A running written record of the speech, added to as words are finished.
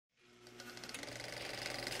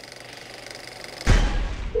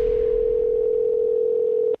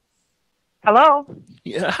Hello?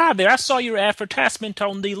 Yeah, hi there. I saw your advertisement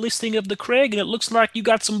on the listing of the Craig, and it looks like you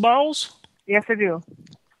got some balls. Yes, I do.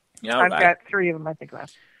 All I've right. got three of them, I think,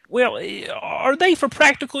 left. Well, are they for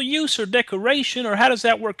practical use or decoration, or how does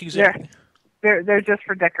that work They're exactly? they're just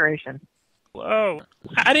for decoration. Oh,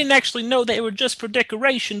 I didn't actually know they were just for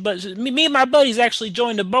decoration, but me and my buddies actually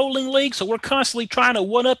joined a bowling league, so we're constantly trying to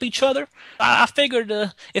one-up each other. I figured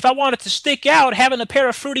if I wanted to stick out, having a pair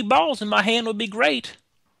of fruity balls in my hand would be great.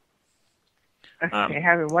 Um, Okay,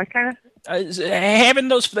 having what kind of? Having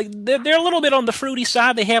those, they're a little bit on the fruity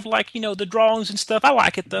side. They have like the drawings and stuff. I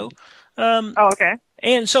like it though. Um, Oh, okay.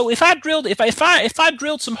 and so if I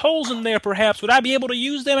drilled some holes in there, perhaps would I be able to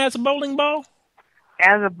use them as a bowling ball?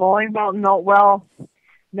 As a bowling ball? No, well,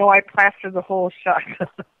 no, I plastered the whole shut.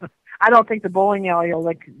 I don't think the bowling alley will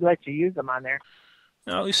let you use them on there.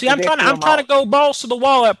 No, you see, 'Cause they threw I'm them trying to out. go balls to the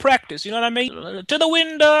wall at practice. You know what I mean? To the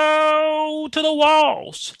window, to the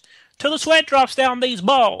walls, till the sweat drops down these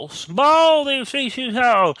balls. Ball,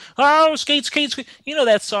 oh, oh, skeet, skeet, skeet. You know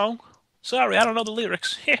that song. Sorry, I don't know the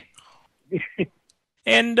lyrics.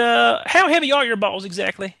 And how heavy are your balls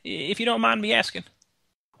exactly, if you don't mind me asking?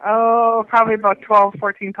 Oh, probably about 12,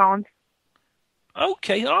 14 pounds.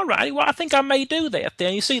 Okay, all righty. Well, I think I may do that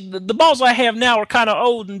then. You see, the balls I have now are kind of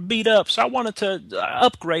old and beat up, so I wanted to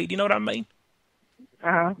upgrade. You know what I mean?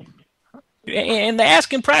 Uh-huh. And the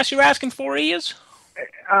asking price you're asking for is?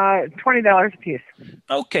 $20 a piece.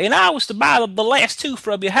 Okay, and I was to buy the last two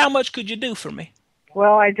from you. How much could you do for me?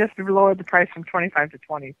 Well, I just lowered the price from 25 to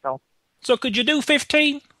 20, so So could you do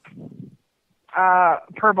 15?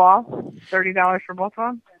 per ball, $30 for both of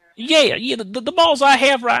them. Yeah. The balls I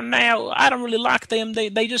have right now, I don't really like them.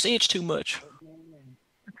 They just itch too much.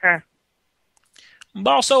 Okay.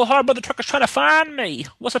 Ball so hard, but the trucker's trying to find me.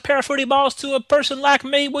 What's a pair of fruity balls to a person like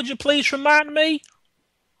me? Would you please remind me?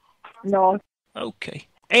 No, Okay.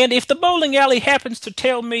 And if the bowling alley happens to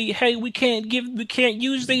tell me, hey, we can't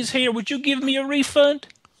use these here, would you give me a refund?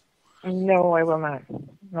 no, I will not.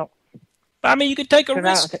 No, I mean, you could take a 'cause I don't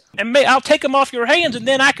risk, think. and I'll take them off your hands, and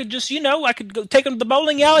then I could just, I could go take them to the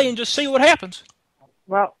bowling alley and just see what happens.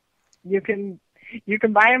 Well, you can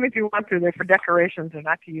buy them if you want to. They're for decorations. They're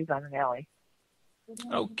not to use on an alley.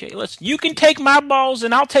 Okay, you can take my balls,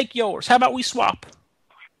 and I'll take yours. How about we swap?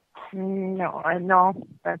 No, no,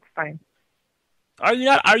 that's fine. Are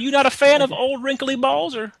you not a fan of old wrinkly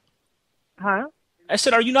balls, or? Huh? I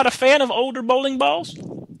said, are you not a fan of older bowling balls?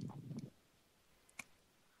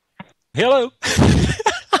 Hello.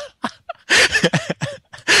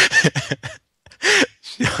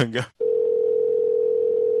 She hung up.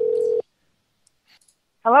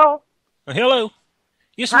 Hello? Hello.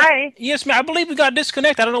 Yes, ma'am. Hi. Yes, ma'am. I believe we got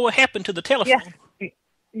disconnected. I don't know what happened to the telephone. Yeah.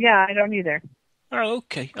 Yeah, I don't either. Oh,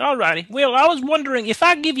 okay. All righty. Well, I was wondering if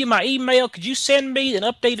I give you my email, could you send me an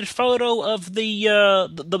updated photo of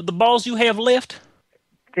the balls you have left?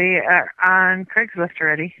 They are on Craigslist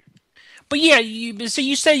already. But yeah, you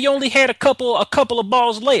said you only had a couple of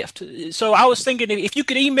balls left. So I was thinking if you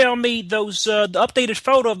could email me those the updated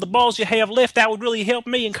photo of the balls you have left, that would really help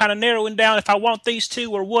me in kind of narrowing down if I want these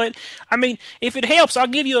two or what. I mean, if it helps, I'll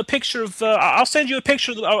give you a picture of. I'll send you a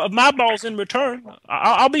picture of my balls in return.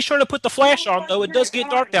 I'll be sure to put the flash on though. It does get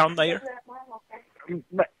dark down there.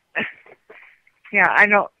 But yeah, I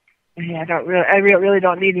don't. Yeah, I really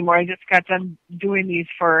don't need any more. I just got done doing these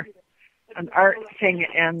for an art thing,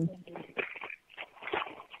 and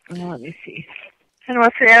let me see. And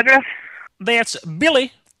what's the address? That's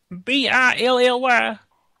Billy, Billy, Okay.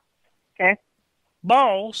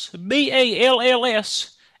 balls,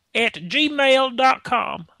 BALLS, at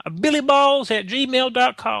gmail.com.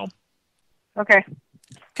 BillyBalls@gmail.com. Okay.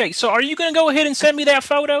 Okay, so are you going to go ahead and send me that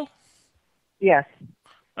photo? Yes.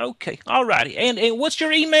 Okay, all righty. And what's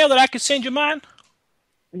your email that I could send you mine?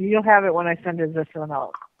 You'll have it when I send this one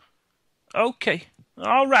out. Okay,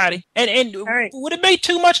 all righty. And All right. would it be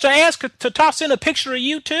too much to ask to toss in a picture of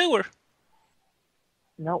you too, or?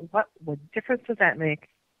 No, what difference does that make?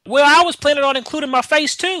 Well, I was planning on including my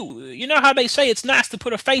face too. You know how they say it's nice to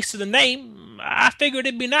put a face to the name? I figured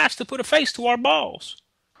it'd be nice to put a face to our balls.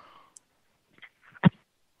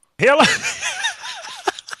 Hello.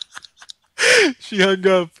 She hung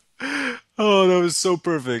up. Oh, that was so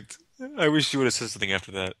perfect. I wish she would have said something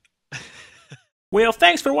after that. Well,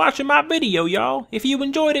 thanks for watching my video, y'all. If you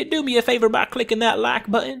enjoyed it, do me a favor by clicking that like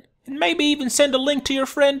button. And maybe even send a link to your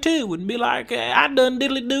friend too and be like, I done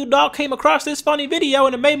diddly doo dog came across this funny video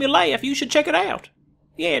and it made me laugh. You should check it out.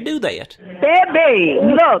 Yeah, do that. Baby,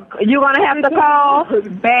 look, you're going to have to call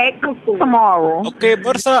back tomorrow. Okay,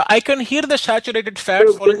 Bertha, I can hear the saturated fat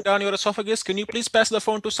falling down your esophagus. Can you please pass the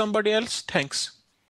phone to somebody else? Thanks.